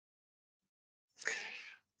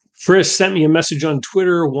Frisk sent me a message on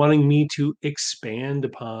Twitter wanting me to expand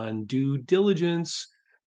upon due diligence.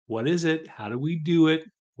 What is it? How do we do it?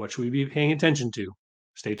 What should we be paying attention to?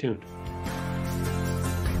 Stay tuned.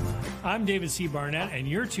 I'm David C. Barnett, and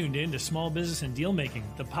you're tuned in to Small Business and Deal Making,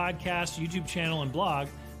 the podcast, YouTube channel, and blog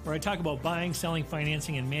where I talk about buying, selling,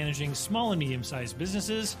 financing, and managing small and medium-sized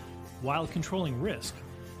businesses while controlling risk.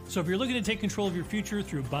 So if you're looking to take control of your future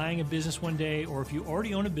through buying a business one day, or if you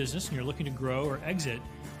already own a business and you're looking to grow or exit,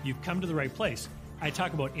 you've come to the right place. I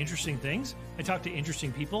talk about interesting things, I talk to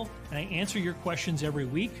interesting people, and I answer your questions every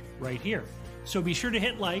week right here. So be sure to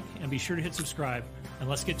hit like and be sure to hit subscribe, and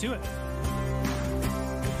let's get to it.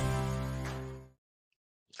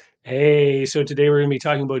 Hey, so today we're going to be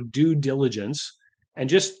talking about due diligence, and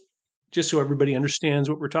just so everybody understands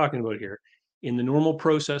what we're talking about here. In the normal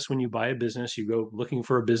process, when you buy a business, you go looking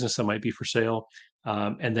for a business that might be for sale,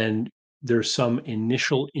 and then there's some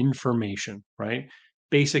initial information, right?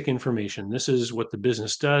 Basic information. This is what the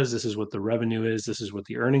business does. This is what the revenue is. This is what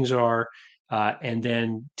the earnings are, and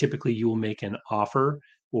then typically you will make an offer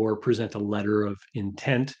or present a letter of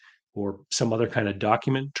intent or some other kind of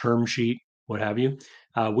document, term sheet, what have you,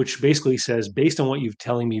 which basically says, based on what you've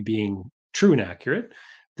telling me being true and accurate,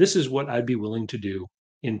 this is what I'd be willing to do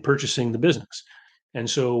in purchasing the business. And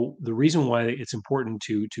so the reason why it's important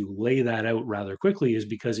to lay that out rather quickly is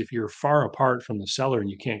because if you're far apart from the seller and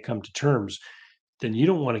you can't come to terms, then you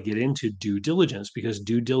don't want to get into due diligence because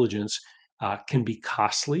due diligence can be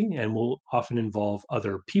costly and will often involve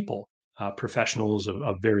other people, professionals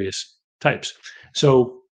of various types.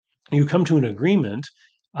 So you come to an agreement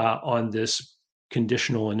on this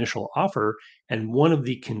conditional initial offer. And one of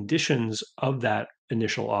the conditions of that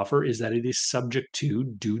initial offer is that it is subject to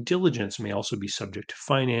due diligence, may also be subject to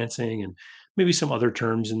financing and maybe some other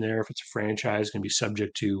terms in there. If it's a franchise, going to be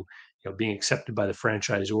subject to being accepted by the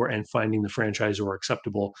franchisor and finding the franchisor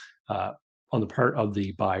acceptable on the part of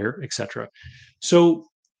the buyer, etc. So,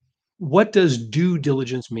 what does due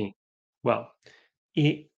diligence mean? Well,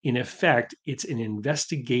 in effect, it's an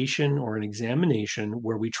investigation or an examination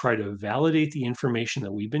where we try to validate the information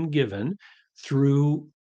that we've been given through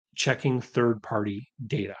checking third party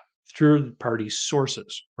data, third party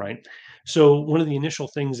sources, right? So, one of the initial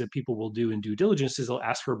things that people will do in due diligence is they'll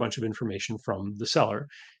ask for a bunch of information from the seller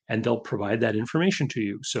and they'll provide that information to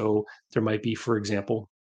you. So, there might be, for example,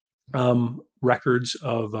 records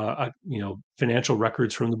of financial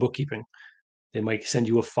records from the bookkeeping. They might send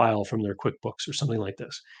you a file from their QuickBooks or something like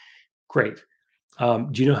this. Great. Do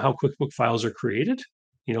you know how QuickBook files are created?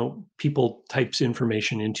 People types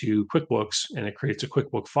information into QuickBooks and it creates a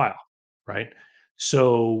QuickBook file, right?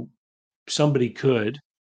 So somebody could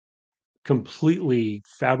completely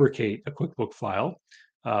fabricate a QuickBook file,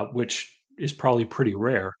 which is probably pretty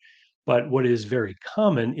rare. But what is very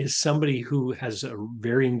common is somebody who has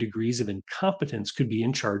varying degrees of incompetence could be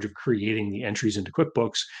in charge of creating the entries into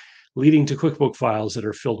QuickBooks, leading to QuickBook files that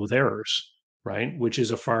are filled with errors, right? Which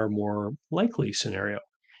is a far more likely scenario.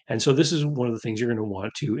 And so this is one of the things you're going to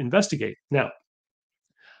want to investigate. Now,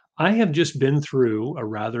 I have just been through a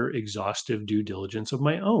rather exhaustive due diligence of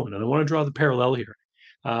my own, and I want to draw the parallel here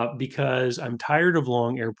because I'm tired of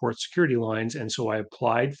long airport security lines, and so I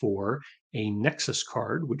applied for a Nexus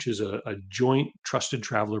card, which is a joint trusted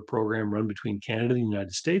traveler program run between Canada and the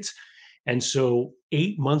United States. And so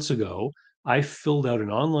 8 months ago, I filled out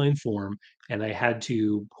an online form, and I had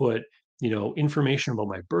to put information about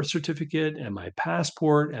my birth certificate and my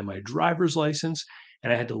passport and my driver's license,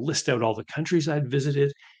 and I had to list out all the countries I'd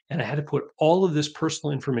visited and I had to put all of this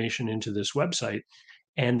personal information into this website.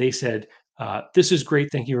 And they said, this is great.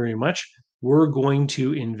 Thank you very much. We're going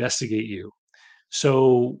to investigate you.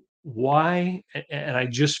 So, why? And I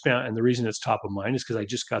just found, and the reason it's top of mind is because I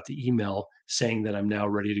just got the email saying that I'm now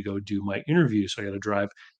ready to go do my interview. So I got to drive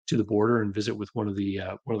to the border and visit with one of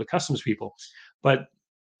the customs people. But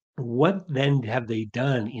what then have they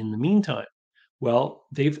done in the meantime? Well,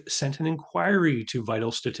 they've sent an inquiry to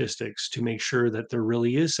Vital Statistics to make sure that there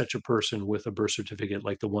really is such a person with a birth certificate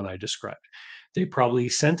like the one I described. They probably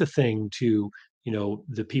sent a thing to,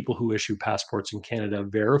 the people who issue passports in Canada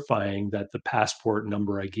verifying that the passport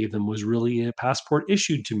number I gave them was really a passport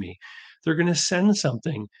issued to me. They're going to send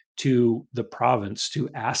something to the province to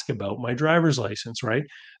ask about my driver's license, right?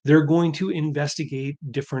 They're going to investigate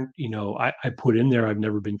different, I put in there, I've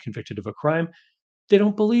never been convicted of a crime. They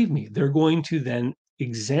don't believe me. They're going to then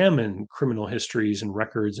examine criminal histories and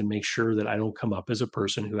records and make sure that I don't come up as a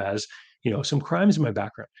person who has, some crimes in my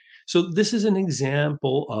background. So this is an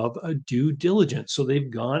example of a due diligence. So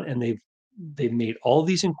they've gone and they've made all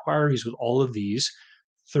these inquiries with all of these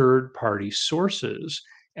third party sources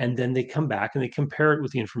and then they come back and they compare it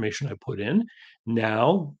with the information I put in.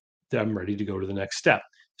 Now I'm ready to go to the next step.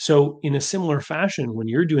 So, in a similar fashion, when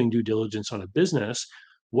you're doing due diligence on a business,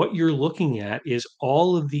 what you're looking at is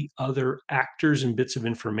all of the other actors and bits of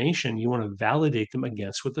information. You want to validate them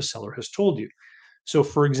against what the seller has told you. So,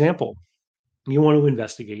 for example, you want to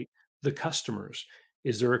investigate the customers.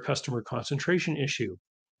 Is there a customer concentration issue?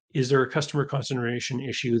 Is there a customer concentration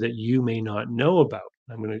issue that you may not know about?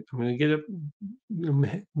 Talk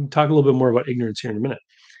a little bit more about ignorance here in a minute.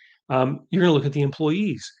 You're going to look at the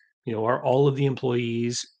employees. Are all of the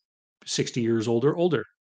employees 60 years old or older?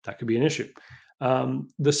 That could be an issue.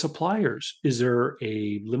 The suppliers, is there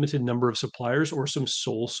a limited number of suppliers or some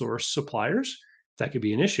sole source suppliers? That could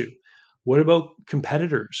be an issue. What about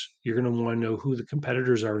competitors? You're going to want to know who the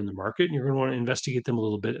competitors are in the market, and you're going to want to investigate them a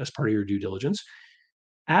little bit as part of your due diligence.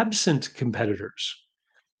 Absent competitors,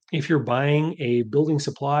 if you're buying a building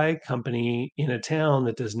supply company in a town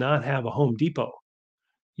that does not have a Home Depot,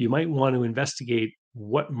 you might want to investigate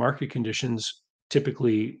what market conditions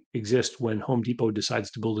typically exist when Home Depot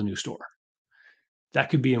decides to build a new store.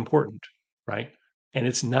 That could be important, right? And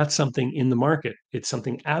it's not something in the market, it's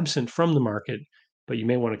something absent from the market, but you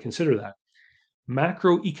may want to consider that.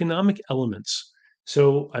 Macroeconomic elements.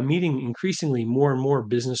 So I'm meeting increasingly more and more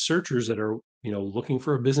business searchers that are, looking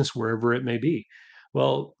for a business wherever it may be.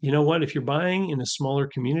 Well, you know what? If you're buying in a smaller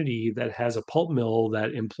community that has a pulp mill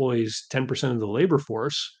that employs 10% of the labor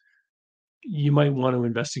force, you might want to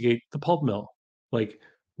investigate the pulp mill. Like,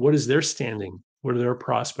 what is their standing? What are their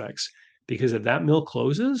prospects? Because if that mill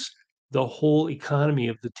closes, the whole economy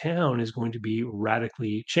of the town is going to be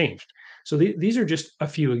radically changed. So these are just a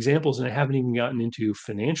few examples, and I haven't even gotten into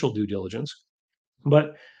financial due diligence.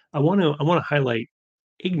 But I want to highlight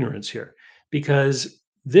ignorance here because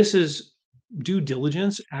this is due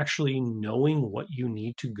diligence, actually knowing what you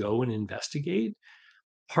need to go and investigate.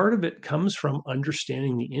 Part of it comes from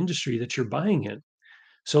understanding the industry that you're buying in.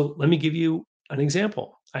 So let me give you an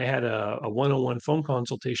example. I had a one-on-one phone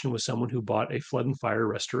consultation with someone who bought a flood and fire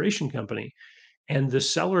restoration company, and the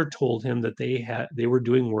seller told him that they were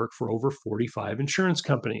doing work for over 45 insurance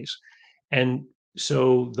companies. And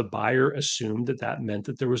so the buyer assumed that that meant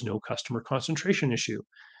that there was no customer concentration issue.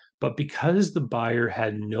 But because the buyer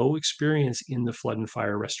had no experience in the flood and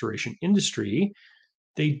fire restoration industry,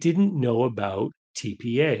 they didn't know about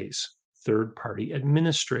TPAs, third party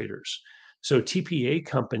administrators. So, TPA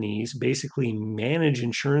companies basically manage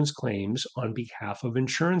insurance claims on behalf of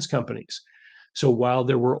insurance companies. So, while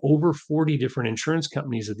there were over 40 different insurance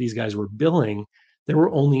companies that these guys were billing, there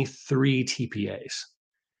were only three TPAs.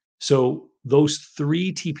 So, those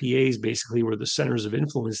three TPAs basically were the centers of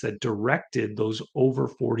influence that directed those over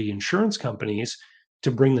 40 insurance companies to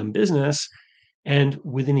bring them business. And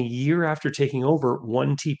within a year after taking over,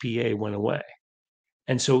 one TPA went away.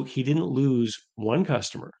 And so he didn't lose one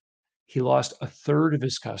customer. He lost a third of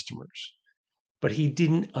his customers. But he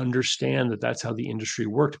didn't understand that that's how the industry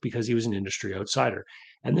worked because he was an industry outsider.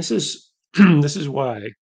 And this is this is why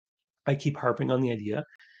I keep harping on the idea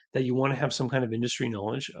that you want to have some kind of industry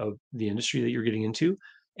knowledge of the industry that you're getting into.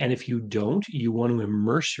 And if you don't, you want to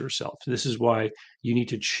immerse yourself. This is why you need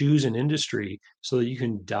to choose an industry so that you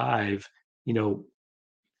can dive, you know,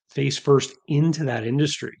 face first into that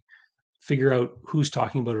industry, figure out who's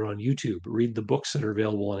talking about it on YouTube, read the books that are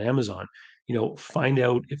available on Amazon, find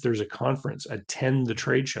out if there's a conference, attend the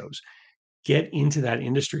trade shows, get into that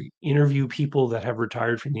industry, interview people that have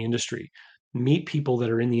retired from the industry, meet people that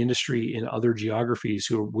are in the industry in other geographies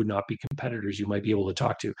who would not be competitors you might be able to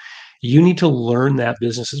talk to. You need to learn that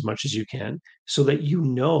business as much as you can so that you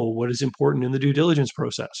know what is important in the due diligence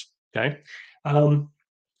process. Okay. Um,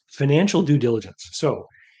 Financial due diligence. So,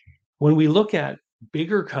 when we look at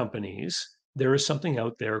bigger companies, there is something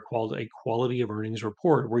out there called a quality of earnings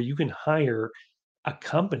report where you can hire a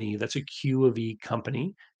company that's a Q of E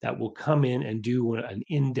company that will come in and do an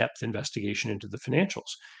in-depth investigation into the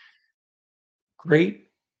financials. Great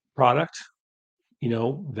product,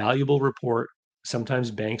 valuable report. Sometimes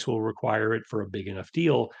banks will require it for a big enough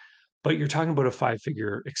deal, but you're talking about a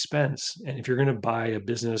five-figure expense. And if you're going to buy a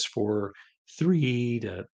business for 3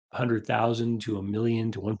 to 100,000 to a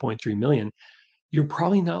million to 1.3 million, you're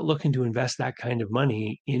probably not looking to invest that kind of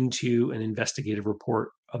money into an investigative report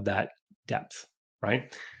of that depth,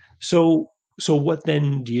 right? So, so what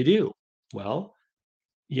then do you do? Well,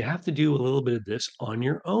 you have to do a little bit of this on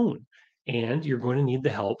your own. And you're going to need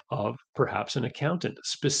the help of perhaps an accountant,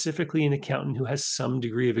 specifically an accountant who has some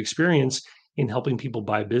degree of experience in helping people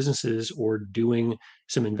buy businesses or doing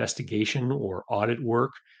some investigation or audit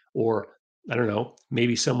work, or I don't know,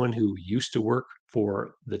 maybe someone who used to work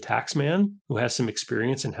for the tax man who has some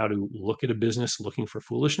experience in how to look at a business looking for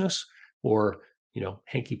foolishness, or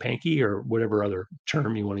hanky panky or whatever other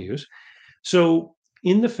term you want to use. So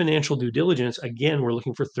in the financial due diligence, again, we're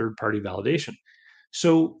looking for third party validation.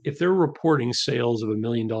 So if they're reporting sales of $1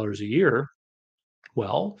 million a year,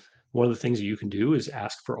 well, one of the things that you can do is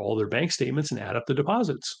ask for all their bank statements and add up the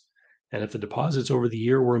deposits. And if the deposits over the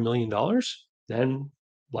year were $1 million, then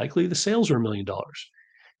likely the sales are $1 million.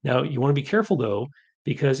 Now, you want to be careful though,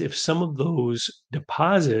 because if some of those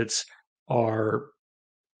deposits are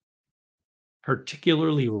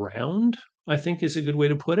particularly round, I think is a good way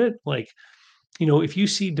to put it. Like, if you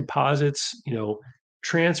see deposits,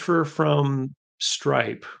 transfer from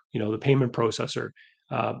Stripe, the payment processor,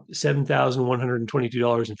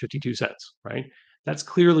 $7,122.52, right? That's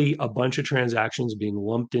clearly a bunch of transactions being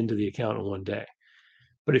lumped into the account in one day.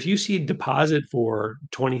 But if you see a deposit for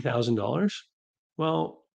 $20,000,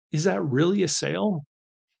 well, is that really a sale?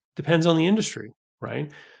 Depends on the industry,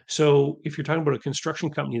 right? So if you're talking about a construction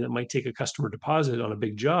company that might take a customer deposit on a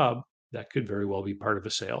big job, that could very well be part of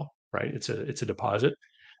a sale, right? It's a deposit.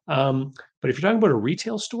 But if you're talking about a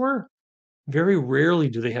retail store, very rarely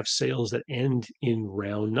do they have sales that end in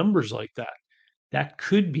round numbers like that. That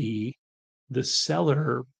could be the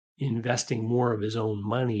seller investing more of his own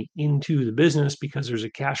money into the business because there's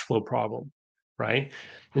a cash flow problem, right?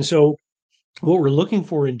 And so what we're looking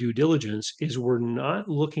for in due diligence is we're not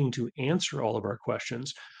looking to answer all of our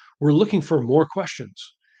questions. We're looking for more questions.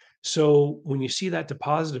 So when you see that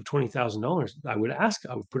deposit of $20,000, I would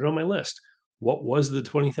put it on my list. What was the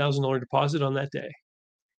 $20,000 deposit on that day?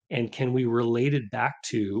 And can we relate it back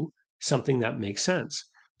to something that makes sense?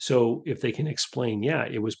 So if they can explain, yeah,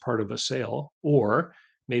 it was part of a sale, or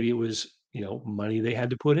maybe it was, money they had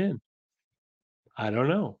to put in. I don't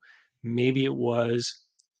know. Maybe it was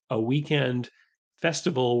a weekend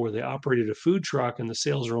festival where they operated a food truck and the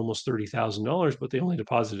sales are almost $30,000, but they only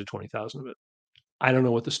deposited 20,000 of it. I don't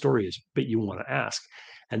know what the story is, but you want to ask.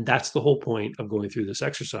 And that's the whole point of going through this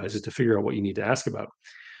exercise, is to figure out what you need to ask about.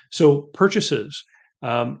 So purchases,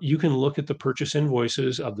 you can look at the purchase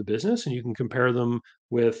invoices of the business and you can compare them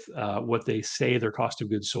with what they say their cost of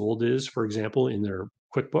goods sold is, for example, in their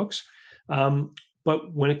QuickBooks. Um,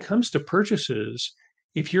 but when it comes to purchases,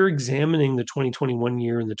 if you're examining the 2021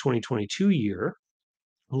 year and the 2022 year,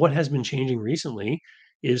 what has been changing recently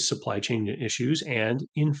is supply chain issues and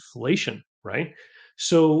inflation, right?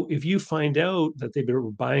 So if you find out that they've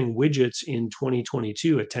been buying widgets in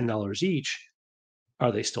 2022 at $10 each,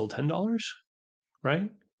 are they still $10? Right?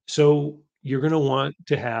 So you're going to want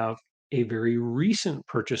to have a very recent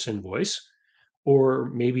purchase invoice, or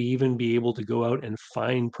maybe even be able to go out and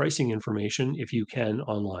find pricing information if you can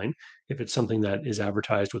online. If it's something that is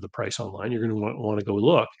advertised with a price online, you're going to want to go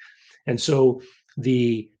look. And so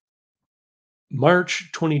the March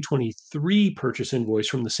 2023 purchase invoice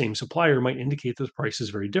from the same supplier might indicate that the price is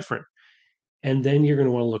very different. And then you're going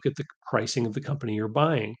to want to look at the pricing of the company you're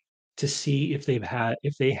buying to see if they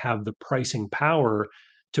have the pricing power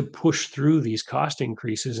to push through these cost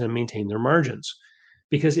increases and maintain their margins.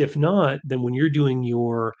 Because if not, then when you're doing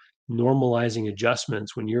your normalizing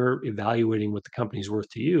adjustments, when you're evaluating what the company's worth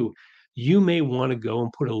to you, you may want to go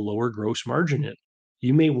and put a lower gross margin in.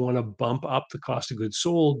 You may want to bump up the cost of goods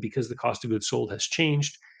sold because the cost of goods sold has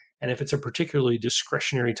changed. And if it's a particularly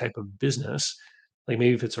discretionary type of business, like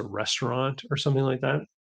maybe if it's a restaurant or something like that,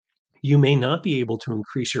 you may not be able to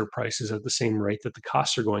increase your prices at the same rate that the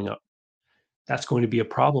costs are going up. That's going to be a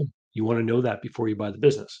problem. You want to know that before you buy the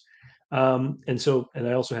business. And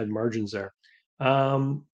I also had margins there.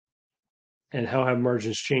 Um, and how have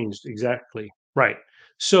margins changed? Exactly. Right.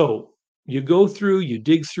 So you go through, you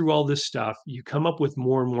dig through all this stuff, you come up with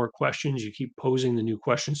more and more questions, you keep posing the new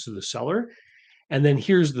questions to the seller. And then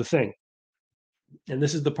here's the thing. And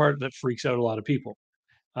this is the part that freaks out a lot of people.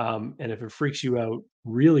 And if it freaks you out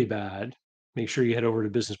really bad, make sure you head over to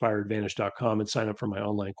businessbuyeradvantage.com and sign up for my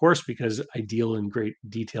online course, because I deal in great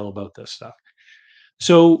detail about this stuff.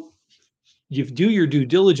 So you do your due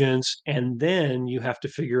diligence, and then you have to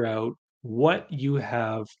figure out what you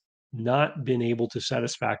have not been able to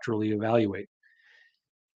satisfactorily evaluate.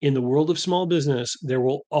 In the world of small business, there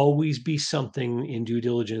will always be something in due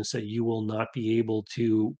diligence that you will not be able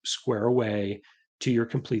to square away to your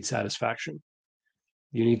complete satisfaction.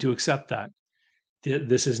 You need to accept that.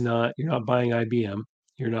 This is not, you're not buying IBM.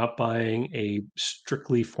 You're not buying a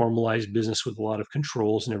strictly formalized business with a lot of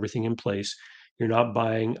controls and everything in place. You're not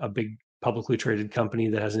buying a big publicly traded company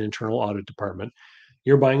that has an internal audit department.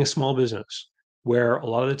 You're buying a small business where a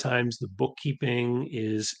lot of the times the bookkeeping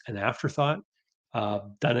is an afterthought,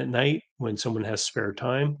 done at night when someone has spare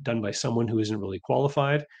time, done by someone who isn't really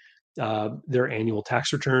qualified. Their annual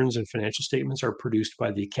tax returns and financial statements are produced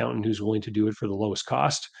by the accountant who's willing to do it for the lowest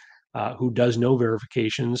cost. who does no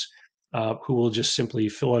verifications, who will just simply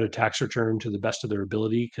fill out a tax return to the best of their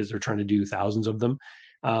ability because they're trying to do thousands of them,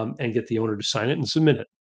 and get the owner to sign it and submit it,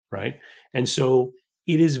 right? And so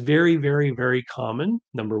it is very, very, very common,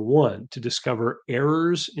 number one, to discover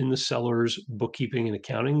errors in the seller's bookkeeping and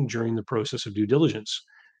accounting during the process of due diligence.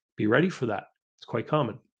 Be ready for that. It's quite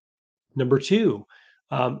common. Number two,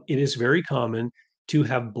 it is very common to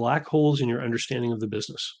have black holes in your understanding of the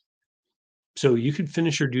business. So you could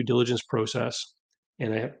finish your due diligence process,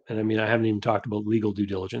 and I mean, I haven't even talked about legal due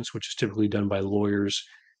diligence, which is typically done by lawyers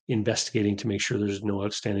investigating to make sure there's no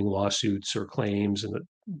outstanding lawsuits or claims and that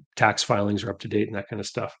tax filings are up to date and that kind of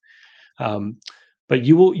stuff. Um, but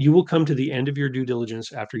you will come to the end of your due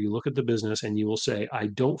diligence after you look at the business and you will say, I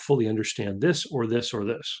don't fully understand this or this or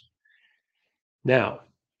this. Now,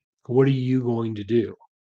 what are you going to do?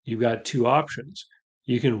 You've got two options.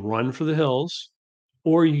 You can run for the hills,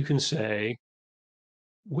 or you can say,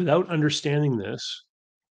 without understanding this,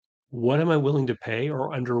 what am I willing to pay,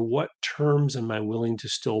 or under what terms am I willing to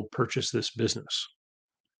still purchase this business?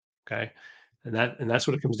 Okay. And that's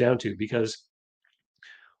what it comes down to, because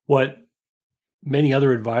what many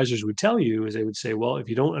other advisors would tell you is they would say, well, if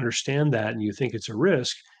you don't understand that and you think it's a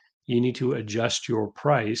risk, you need to adjust your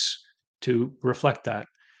price to reflect that.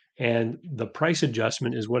 And the price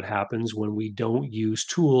adjustment is what happens when we don't use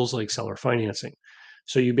tools like seller financing.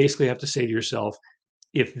 So you basically have to say to yourself,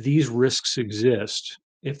 if these risks exist,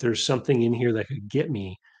 if there's something in here that could get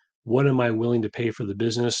me, what am I willing to pay for the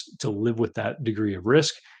business to live with that degree of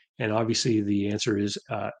risk? And obviously, the answer is,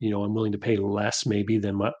 I'm willing to pay less maybe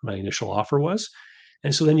than what my initial offer was.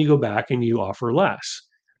 And so then you go back and you offer less.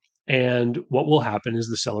 And what will happen is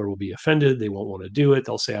the seller will be offended. They won't want to do it.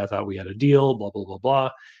 They'll say, I thought we had a deal, blah, blah, blah, blah.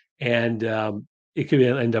 And it could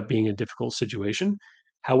end up being a difficult situation.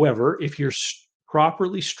 However, if you're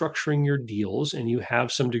properly structuring your deals and you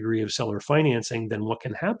have some degree of seller financing, then what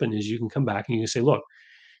can happen is you can come back and you can say, look,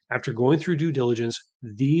 after going through due diligence,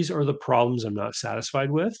 these are the problems I'm not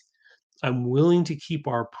satisfied with. I'm willing to keep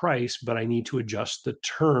our price, but I need to adjust the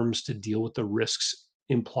terms to deal with the risks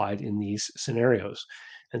implied in these scenarios.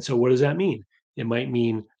 And so, what does that mean? It might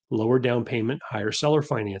mean lower down payment, higher seller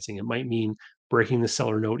financing. It might mean breaking the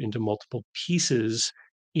seller note into multiple pieces,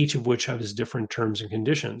 each of which has different terms and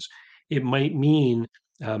conditions. It might mean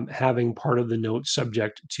having part of the note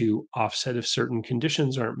subject to offset if certain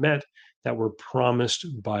conditions aren't met that were promised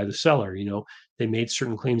by the seller. They made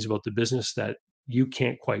certain claims about the business that you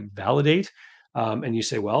can't quite validate. And you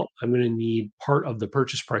say, well, I'm going to need part of the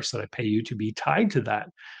purchase price that I pay you to be tied to that.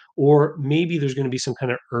 Or maybe there's going to be some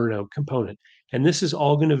kind of earnout component. And this is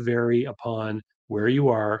all going to vary upon where you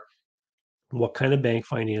are, what kind of bank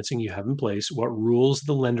financing you have in place, what rules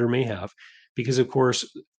the lender may have. Because, of course,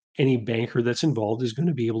 any banker that's involved is going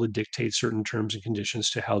to be able to dictate certain terms and conditions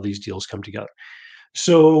to how these deals come together.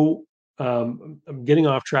 So I'm getting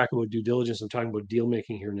off track about due diligence. I'm talking about deal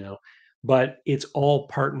making here now, but it's all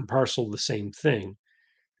part and parcel of the same thing.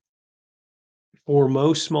 For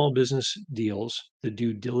most small business deals, the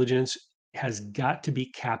due diligence has got to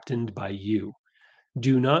be captained by you.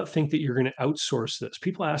 Do not think that you're going to outsource this.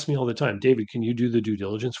 People ask me all the time, David, can you do the due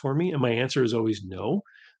diligence for me? And my answer is always no.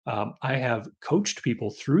 I have coached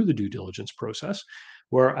people through the due diligence process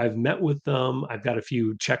where I've met with them. I've got a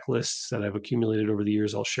few checklists that I've accumulated over the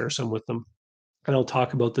years. I'll share some with them. And I'll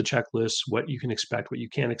talk about the checklists, what you can expect, what you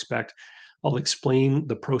can't expect. I'll explain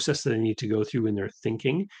the process that they need to go through in their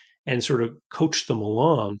thinking and sort of coach them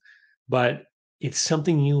along. But it's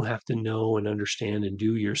something you have to know and understand and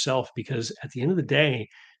do yourself, because at the end of the day,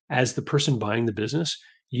 as the person buying the business,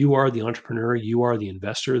 you are the entrepreneur, you are the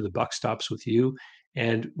investor, the buck stops with you.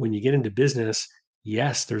 And when you get into business,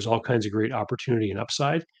 yes, there's all kinds of great opportunity and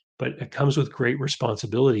upside, but it comes with great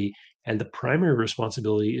responsibility. And the primary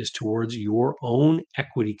responsibility is towards your own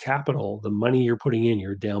equity capital, the money you're putting in,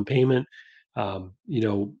 your down payment,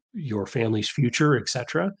 your family's future,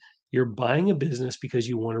 etc. You're buying a business because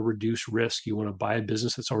you want to reduce risk. You want to buy a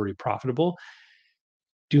business that's already profitable.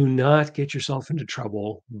 Do not get yourself into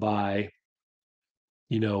trouble by,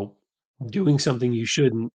 you know, doing something you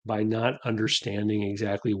shouldn't by not understanding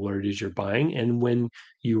exactly what it is you're buying. And when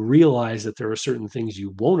you realize that there are certain things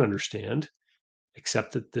you won't understand,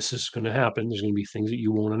 accept that this is going to happen. There's going to be things that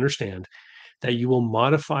you won't understand, that you will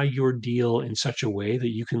modify your deal in such a way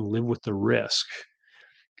that you can live with the risk.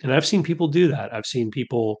 And I've seen people do that. I've seen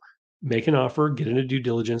people make an offer, get into due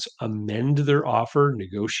diligence, amend their offer,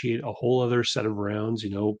 negotiate a whole other set of rounds,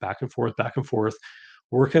 back and forth,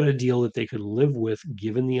 work out a deal that they could live with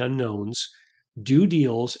given the unknowns, do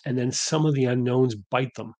deals, and then some of the unknowns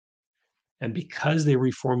bite them. And because they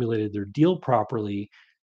reformulated their deal properly,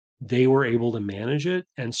 they were able to manage it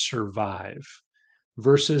and survive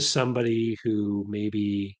versus somebody who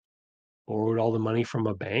maybe borrowed all the money from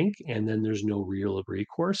a bank and then there's no real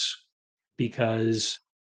recourse because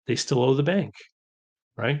they still owe the bank,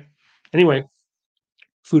 right? Anyway,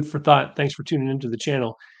 food for thought. Thanks for tuning into the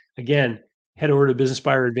channel. Again, head over to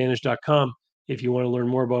businessbuyeradvantage.com if you want to learn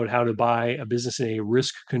more about how to buy a business in a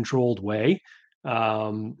risk controlled way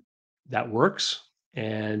um, that works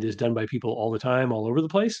and is done by people all the time, all over the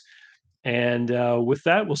place. And with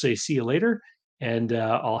that, we'll say see you later. And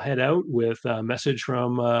I'll head out with a message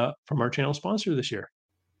from our channel sponsor this year.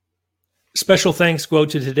 Special thanks go out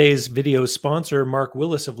to today's video sponsor, Mark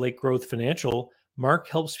Willis of Lake Growth Financial. Mark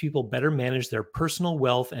helps people better manage their personal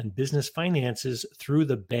wealth and business finances through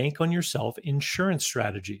the Bank on Yourself insurance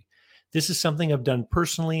strategy. This is something I've done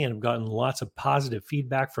personally and have gotten lots of positive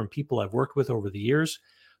feedback from people I've worked with over the years.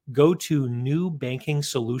 Go to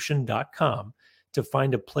newbankingsolution.com to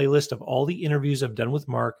find a playlist of all the interviews I've done with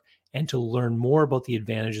Mark and to learn more about the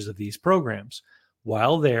advantages of these programs.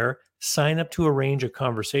 While there, sign up to arrange a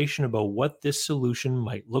conversation about what this solution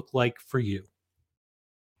might look like for you.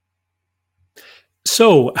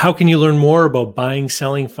 So, how can you learn more about buying,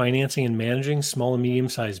 selling, financing, and managing small and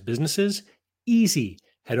medium-sized businesses? Easy.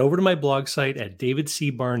 Head over to my blog site at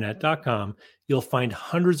davidcbarnett.com. You'll find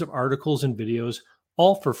hundreds of articles and videos,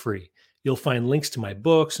 all for free. You'll find links to my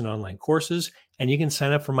books and online courses, and you can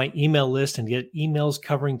sign up for my email list and get emails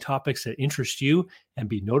covering topics that interest you and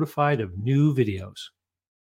be notified of new videos.